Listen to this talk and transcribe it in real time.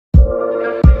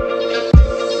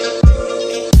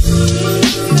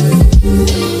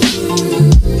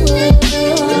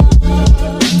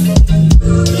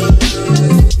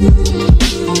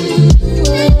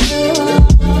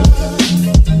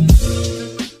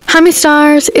Hi my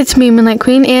stars, it's me, MoonLight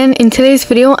Queen, and in today's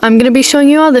video, I'm going to be showing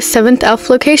you all the 7th elf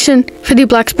location for the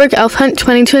Bloxburg Elf Hunt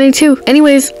 2022.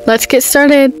 Anyways, let's get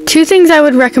started. Two things I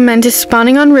would recommend is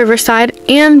spawning on Riverside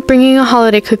and bringing a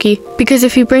holiday cookie, because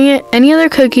if you bring it any other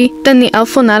cookie, then the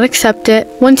elf will not accept it.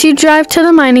 Once you drive to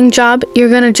the mining job, you're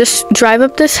going to just drive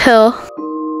up this hill.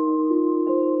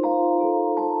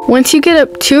 Once you get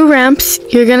up 2 ramps,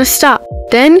 you're going to stop.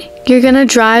 Then you're going to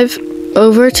drive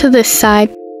over to this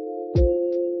side.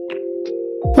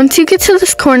 Once you get to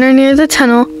this corner near the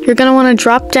tunnel, you're going to want to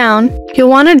drop down. You'll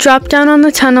want to drop down on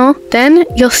the tunnel, then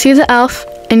you'll see the elf,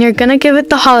 and you're going to give it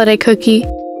the holiday cookie.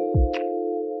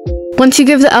 Once you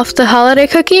give the elf the holiday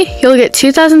cookie, you'll get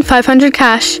 2,500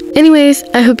 cash. Anyways,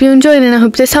 I hope you enjoyed and I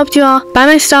hope this helped you all. Bye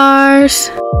my stars!